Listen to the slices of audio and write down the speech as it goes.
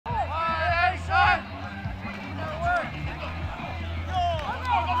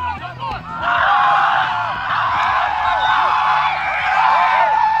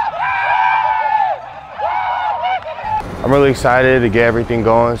I'm really excited to get everything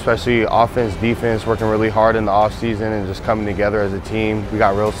going, especially offense, defense, working really hard in the offseason and just coming together as a team. We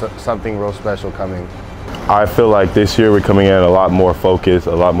got something real special coming. I feel like this year we're coming in a lot more focused,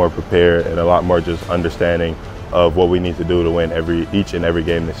 a lot more prepared, and a lot more just understanding of what we need to do to win each and every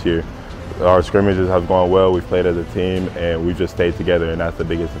game this year. Our scrimmages have gone well, we've played as a team, and we've just stayed together, and that's the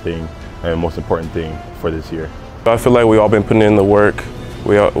biggest thing and most important thing for this year. I feel like we've all been putting in the work.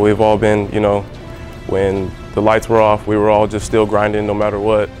 We've all been, you know, when the lights were off, we were all just still grinding no matter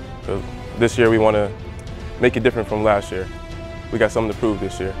what. This year we want to make it different from last year. We got something to prove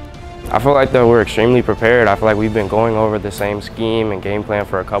this year. I feel like that we're extremely prepared. I feel like we've been going over the same scheme and game plan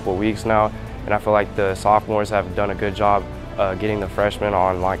for a couple of weeks now, and I feel like the sophomores have done a good job getting the freshmen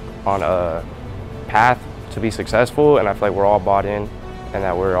on a path to be successful, and I feel like we're all bought in and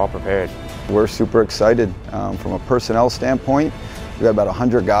that we're all prepared. We're super excited from a personnel standpoint. We got about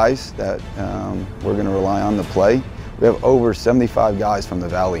 100 guys that we're going to rely on to play. We have over 75 guys from the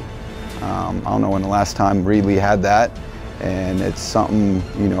Valley. I don't know when the last time Reedley had that, and it's something,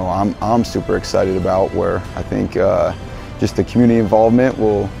 you know, I'm super excited about, where I think just the community involvement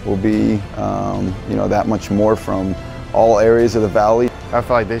will be you know, that much more from all areas of the Valley. I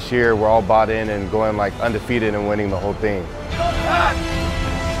feel like this year we're all bought in and going like undefeated and winning the whole thing.